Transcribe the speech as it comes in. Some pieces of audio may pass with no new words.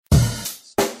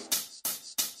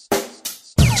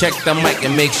check the mic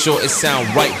and make sure it sound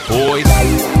right, boys.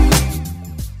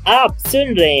 आप सुन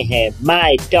रहे हैं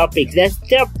My Topicsa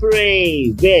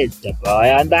with the boy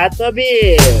on that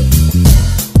mobile.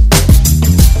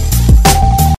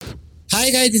 Hi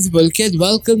guys, this is Bulkhead.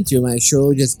 Welcome to my show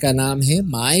जिसका नाम है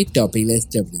My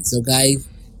Topicsa. So guys,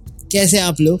 कैसे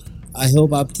आप लोग? I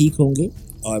hope आप ठीक होंगे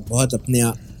और बहुत अपने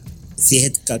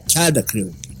सेहत का ख्याल रख रहे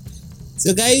होंगे. So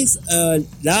guys,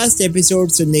 लास्ट एपिसोड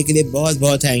सुनने के लिए बहुत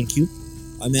बहुत थैंक यू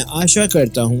और मैं आशा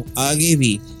करता हूँ आगे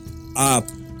भी आप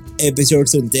एपिसोड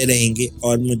सुनते रहेंगे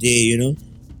और मुझे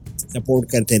सपोर्ट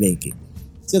करते रहेंगे.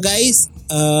 So guys,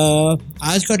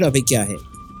 आज का टॉपिक क्या है?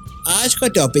 आज का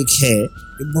टॉपिक है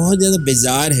बहुत ज़्यादा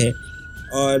बिजार है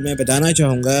और मैं बताना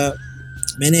चाहूँगा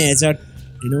मैंने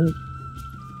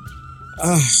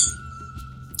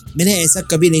ऐसा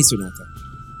कभी नहीं सुना था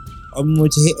और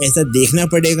मुझे ऐसा देखना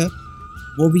पड़ेगा.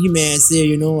 वो भी मैं ऐसे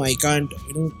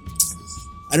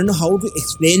I don't know how to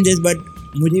explain this, but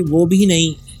मुझे वो भी नहीं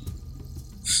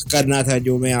करना था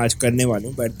जो मैं आज करने वाला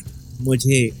हूँ, बट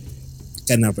मुझे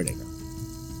करना पड़ेगा.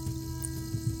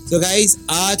 तो गाइस,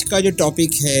 आज का जो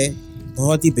टॉपिक है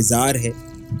बहुत ही बिजार है.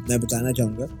 मैं बताना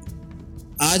चाहूँगा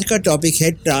आज का टॉपिक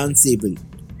है ट्रांसेबल.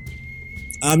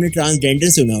 आपने ट्रांसजेंडर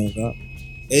सुना होगा,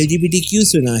 LGBTQ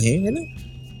सुना है ना,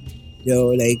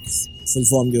 जो लाइक फुल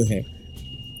फॉर्म जो है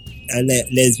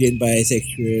lesbian,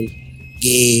 bisexual,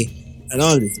 gay and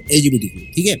all this LGBTQ.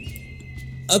 ठीक है,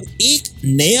 अब एक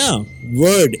नया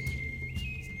वर्ड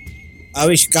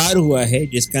आविष्कार हुआ है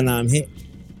जिसका नाम है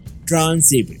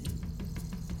ट्रांसेबल.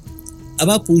 अब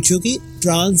आप पूछो कि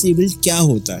ट्रांसेबल क्या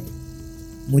होता है.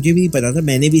 मुझे भी नहीं पता था,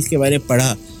 मैंने भी इसके बारे में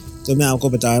पढ़ा, तो मैं आपको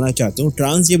बताना चाहता हूँ.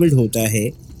 ट्रांसेबल होता है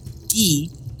कि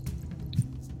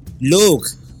लोग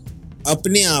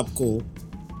अपने आप को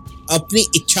अपनी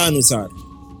इच्छा अनुसार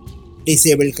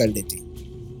डिसेबल कर लेते हैं.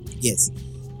 Yes,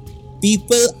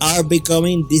 people are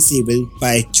becoming disabled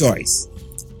by choice.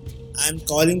 I'm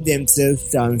calling themselves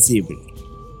transable.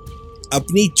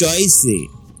 अपनी चॉइस से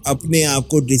अपने आप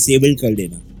को डिसेबल कर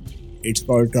लेना, इट्स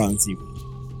कॉल्ड ट्रांसेबल.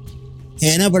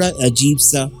 है ना बड़ा अजीब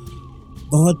सा,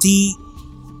 बहुत ही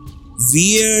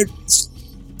वियर्ड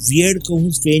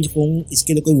कहूँ, स्ट्रेंज कहूँ,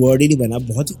 इसके लिए कोई वर्ड ही नहीं बना.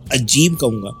 बहुत ही अजीब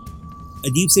कहूँगा.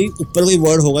 अजीब से भी ऊपर कोई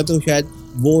वर्ड होगा तो शायद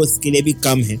वो इसके लिए भी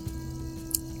कम है.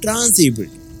 ट्रांसेबल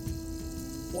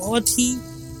बहुत ही,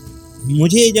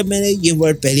 मुझे जब मैंने ये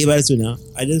वर्ड पहली बार सुना,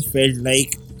 आई जस्ट फेल्ट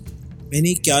लाइक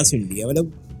मैंने क्या सुन लिया.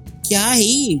 मतलब क्या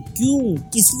है, क्यों,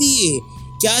 किस लिए,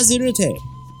 क्या ज़रूरत है.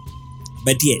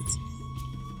 बट यस,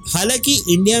 हालांकि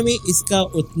इंडिया में इसका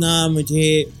उतना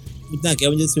मुझे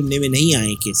सुनने में नहीं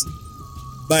आए case.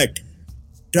 But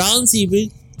transable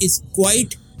is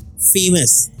quite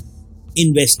famous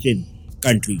in western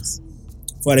countries.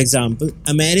 For example,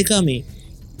 America में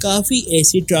काफ़ी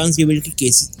ऐसे ट्रांसेबल के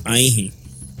केसेस आए हैं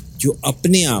जो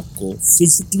अपने आप को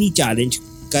फिजिकली चैलेंज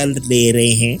कर ले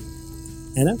रहे हैं,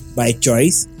 है ना, बाय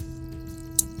चॉइस.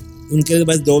 उनके लिए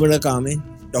बस 2 मिनट का काम है,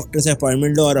 डॉक्टर से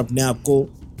अपॉइंटमेंट लो और अपने आप को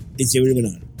डिसेबल बना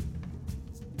लो.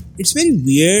 It's very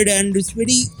weird and it's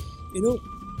very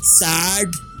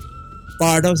sad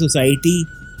part of society.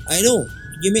 I know,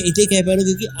 ये मैं इसे कह पा रहा हूँ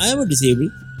क्योंकि आई एम डिसेबल.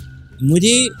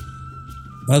 मुझे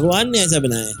भगवान ने ऐसा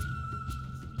बनाया है.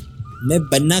 मैं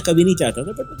बनना कभी नहीं चाहता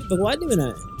था, बट मुझे भगवान ने बनाया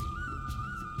है,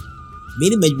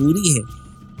 मेरी मजबूरी है.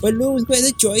 पर लोग उसको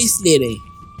ऐसे चॉइस ले रहे हैं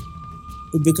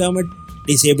to become a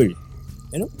disabled,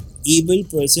 able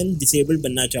person disable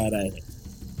बनना चाह रहा है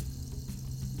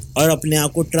और अपने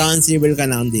आप को ट्रांसेबल का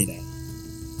नाम दे रहा है.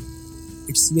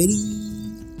 It's very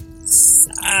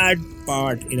sad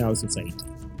part in our society.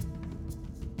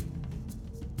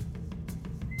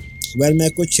 Well,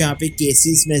 मैं कुछ यहाँ पे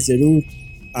केसेस में ज़रूर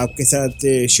आपके साथ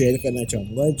शेयर करना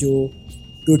चाहूँगा जो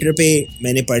ट्विटर पे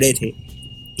मैंने पढ़े थे.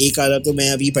 एक आधा तो मैं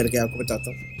अभी पढ़ के आपको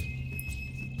बताता हूँ.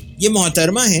 ये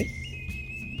मोहतरमा है,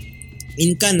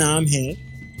 इनका नाम है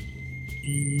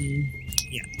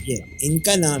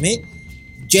इनका नाम है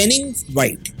Jenning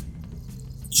White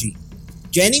ji.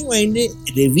 Jenning White ने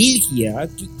रिवील किया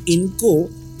कि इनको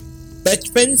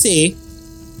बचपन से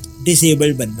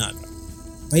डिसेबल बनना था.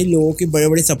 भाई, लोगों के बड़े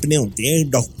बड़े सपने होते हैं,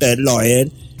 डॉक्टर,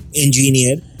 लॉयर,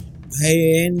 इंजीनियर.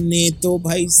 बहन ने तो,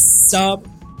 भाई साहब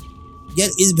यार,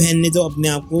 इस बहन ने तो अपने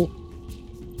आप को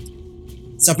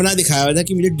सपना दिखाया हुआ था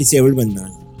कि मुझे डिसेबल बनना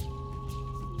है.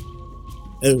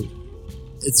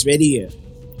 It's very weird,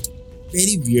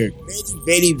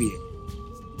 very weird.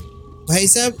 भाई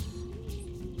साहब,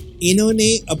 इन्होंने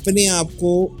अपने आप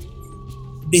को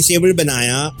डिसेबल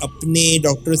बनाया. अपने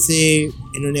डॉक्टर से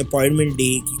इन्होंने अपॉइंटमेंट ली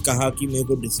कि कहा कि मेरे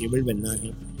को डिसेबल बनना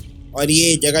है, और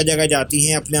ये जगह जगह जाती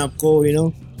हैं, अपने आप को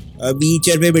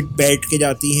व्हीलचेयर पे बैठ के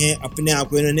जाती हैं. अपने आप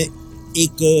को इन्होंने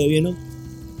एक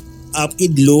आपकी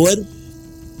लोअर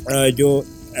जो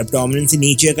एब्डोमेन से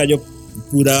नीचे का जो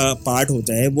पूरा पार्ट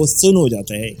होता है वो सुन हो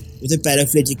जाता है, उसे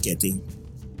पैराप्लेजिक कहते हैं।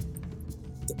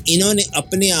 तो इन्होंने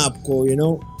अपने आप को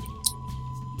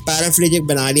पैराप्लेजिक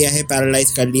बना लिया है,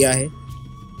 पैरालाइज कर लिया है।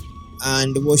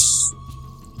 एंड वो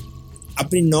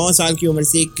अपनी 9 साल की उम्र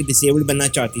से एक डिसेबल्ड बनना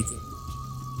चाहती थी।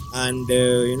 एंड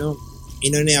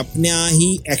इन्होंने अपने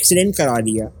ही एक्सीडेंट करा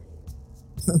लिया।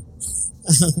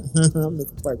 मेरे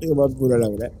को पढ़ के बहुत बुरा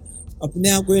लग रहा है। अपने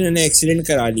आप को इन्होंने एक्सीडेंट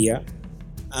करा लिया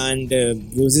एंड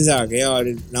ब्रूजेस आ गए और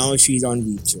now she is on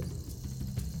wheelchair.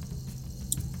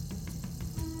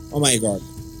 Oh my god,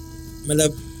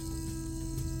 मतलब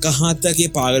कहाँ तक ये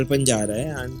पागलपन जा रहा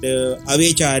है। एंड अब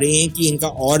ये चाह रहे हैं कि इनका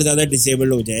और ज़्यादा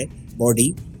डिसेबल हो जाए बॉडी।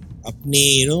 अपने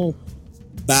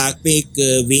बैक पे एक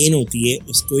वेन होती है,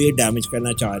 उसको ये डैमेज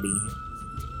करना चाह रही हैं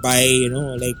बाय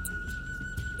लाइक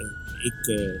एक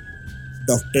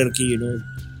डॉक्टर की आई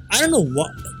डोंट नो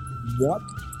व्हाट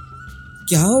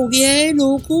क्या हो गया है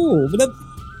लोगों को। मतलब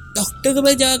डॉक्टर के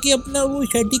पास जाके अपना वो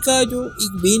शर्टी का जो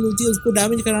एक वेन होती है उसको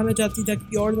डैमेज कराना चाहती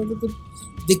ताकि और ज़्यादा तो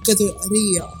दिक्कत हो। अरे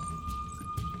यार,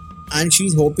 and she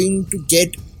is hoping to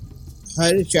get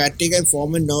her sciatic and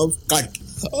form a nerve cut.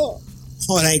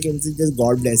 और I can say just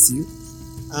god bless you.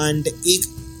 And एक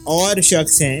और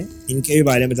शख्स हैं, इनके भी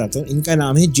बारे में बताता हूँ। इनका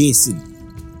नाम है जेसी।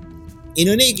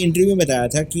 इन्होंने एक इंटरव्यू में बताया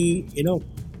था कि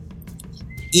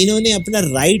इन्होंने अपना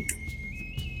राइट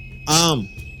आर्म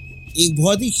एक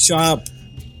बहुत ही शार्प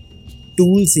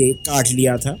टूल से काट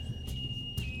लिया था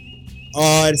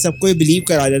और सबको ये बिलीव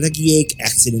करा दिया था कि ये एक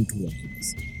एक्सीडेंट हुआ।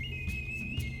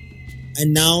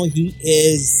 And now he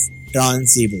is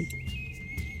transabled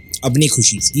अपनी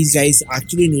खुशी से। These guys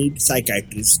actually need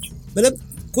psychiatrist. मतलब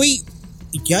कोई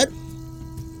यार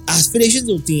एस्पिरेशंस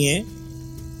होती हैं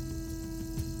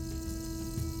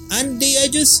and they are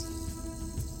just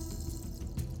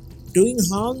doing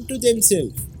harm to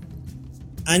themselves.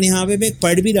 and यहाँ पे मैं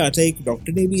पढ़ भी रहा था, एक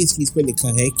डॉक्टर ने भी इस चीज़ को लिखा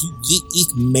है कि ये एक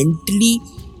मेंटली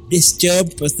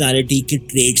डिस्टर्ब्ड पर्सनालिटी के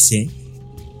ट्रेट्स हैं।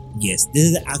 Yes, this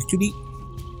is actually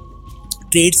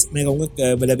traits मैं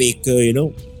कहूँगा, मतलब एक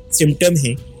सिम्टम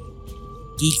है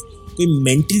कि कोई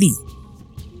मेंटली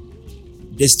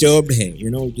डिस्टर्ब्ड है,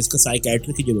 जिसका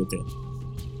साइकियाट्रिस्ट की जरूरत है।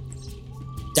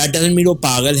 दैट डजंट मीन वो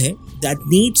पागल है। That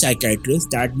need psychiatrist,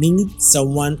 that need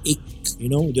someone एक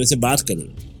जो से बात करे।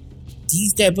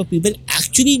 These type of people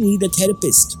actually need a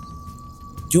therapist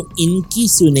जो इनकी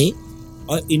सुने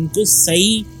और इनको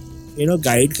सही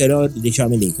गाइड करे और दिशा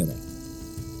में लेकर आए।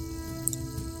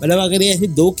 मतलब अगर ऐसे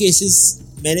 2 केसेस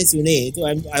मैंने सुने तो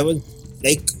I was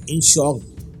like in shock.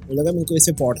 मुझे लगा मेरे को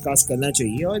इसे पॉडकास्ट करना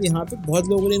चाहिए। और यहाँ पे बहुत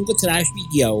लोगों ने इनको थ्रैश भी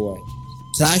किया हुआ है।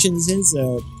 Thrash in the sense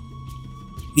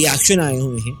reaction आए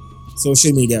हुए हैं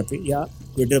सोशल मीडिया पे या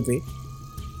ट्विटर पे।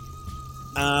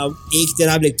 एक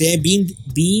जनाब लिखते हैं,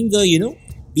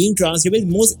 being transable is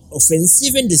most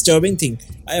offensive and disturbing thing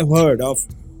I have heard of.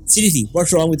 Seriously,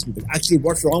 what's wrong with people? Actually,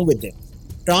 what's wrong with them?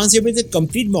 Transable is a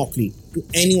complete mockery to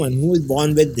anyone who is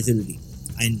born with disability.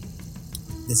 And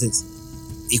this is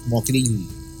a mockery.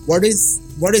 What is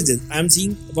this? I'm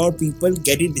seeing about people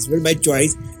getting disabled by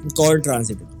choice and called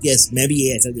transable. Yes, मैं भी ये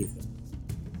ऐसा देख रहा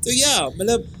हूँ। तो या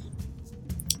मतलब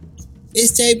इस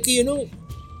टाइप की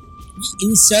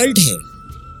इंसल्ट है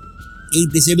एक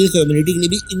डिसेबल कम्युनिटी के लिए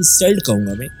भी इंसल्ट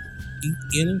कहूँगा मैं।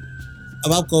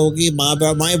 अब आप कहोगे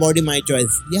माई बॉडी माई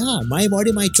चॉइस, या my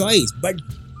body my choice, but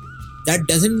that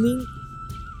doesn't mean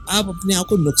आप अपने आप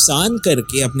को नुकसान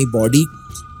करके अपनी बॉडी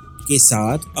के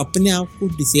साथ अपने आप को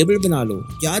डिसेबल बना लो।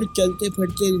 यार चलते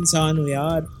फिरते इंसान हो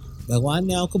यार, भगवान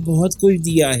ने आपको बहुत कुछ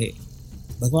दिया है।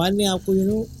 भगवान ने आपको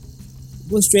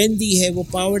वो स्ट्रेंथ दी है, वो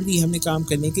पावर दी हमें काम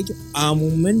करने की, जो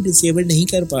आमूमन डिसेबल नहीं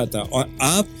कर पाता। और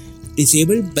आप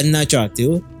डिसेबल बनना चाहते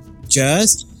हो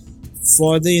जस्ट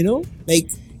फॉर द लाइक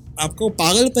आपको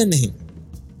पागलपन है।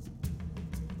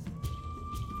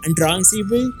 एंड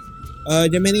ट्रांसेबल,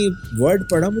 जब मैंने वर्ड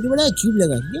पढ़ा मुझे बड़ा अजीब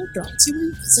लगा कि यार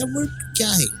ट्रांसेबल सब वर्ड क्या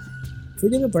है। फिर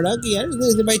जब मैं पढ़ा कि यार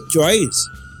बाय चॉइस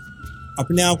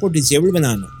अपने आप को डिसेबल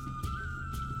बनाना,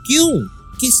 क्यों,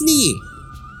 किस लिए,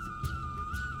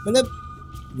 मतलब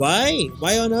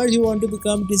why on earth you want to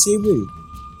become disabled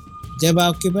जब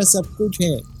आपके पास सब कुछ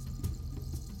है,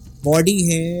 बॉडी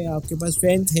है, आपके पास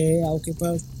स्ट्रेंथ है, आपके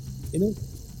पास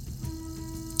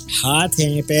हाथ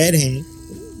हैं, पैर हैं,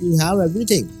 यू हैव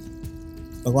एवरीथिंग।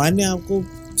 भगवान ने आपको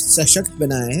सशक्त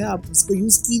बनाया है, आप उसको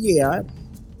यूज कीजिए यार।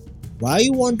 Why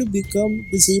you want to become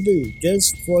disable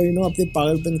just for अपने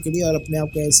पागलपन के लिए और अपने आप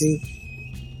को ऐसे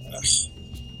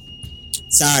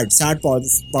sad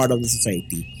part of the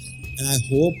society. And I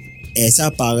hope ऐसा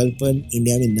पागलपन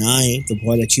इंडिया में ना आए तो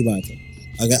बहुत अच्छी बात है।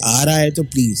 अगर आ रहा है तो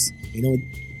please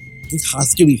this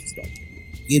has to be stopped,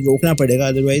 ये रोकना पड़ेगा,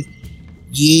 अदरवाइज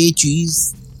ये चीज़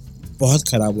बहुत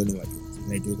ख़राब होने वाली है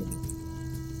सोसाइटी को।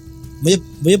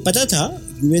 मुझे पता था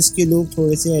यूएस के लोग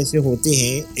थोड़े से ऐसे होते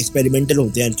हैं, एक्सपेरिमेंटल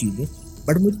होते हैं हर चीज़ में,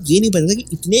 बट मुझे ये नहीं पता था कि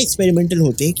इतने एक्सपेरिमेंटल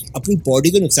होते हैं कि अपनी बॉडी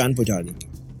को नुकसान पहुंचा देंगे।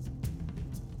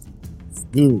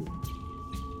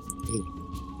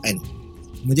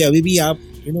 मुझे अभी भी आप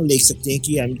लिख सकते हैं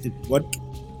कि I am what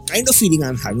kind of feeling I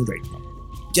am having right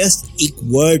now. Just एक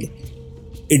वर्ड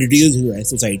इंट्रोड्यूस हुआ है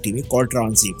सोसाइटी में called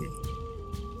ट्रांसएबल्ड।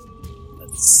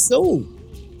 So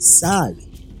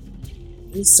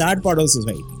sad part of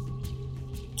society.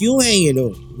 क्यों है ये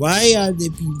लोग? Why are they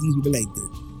people like that?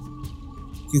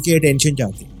 क्योंकि अटेंशन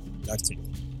चाहते हैं, दैट्स इट।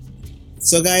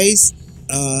 सो गाइस,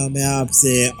 मैं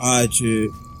आपसे आज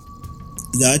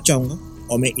इजाज़त चाहूँगा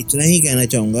और मैं इतना ही कहना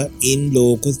चाहूँगा, इन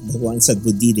लोगों को भगवान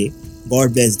सद्बुद्धि दे,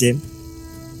 गॉड ब्लेस देम,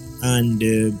 एंड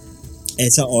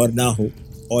ऐसा और ना हो,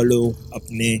 और लोग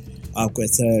अपने आप को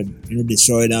ऐसा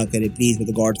डिस्ट्रॉय ना करें, please,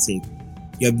 with God sake.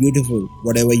 You are beautiful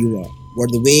whatever you are, what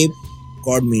the way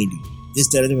god made you. जिस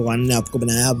तरह से भगवान ने आपको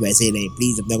बनाया आप वैसे ही रहें,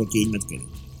 प्लीज़ अपना को चेंज मत करें,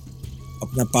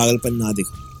 अपना पागलपन ना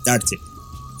दिखाओ, that's it.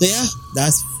 So yeah,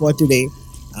 that's for today,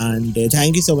 and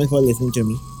thank you so much for listening to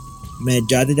me. मैं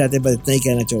जाते जाते बस इतना ही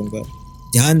कहना चाहूँगा,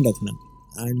 ध्यान रखना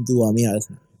एंड दुआ में याद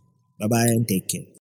रखना। Bye bye and take care.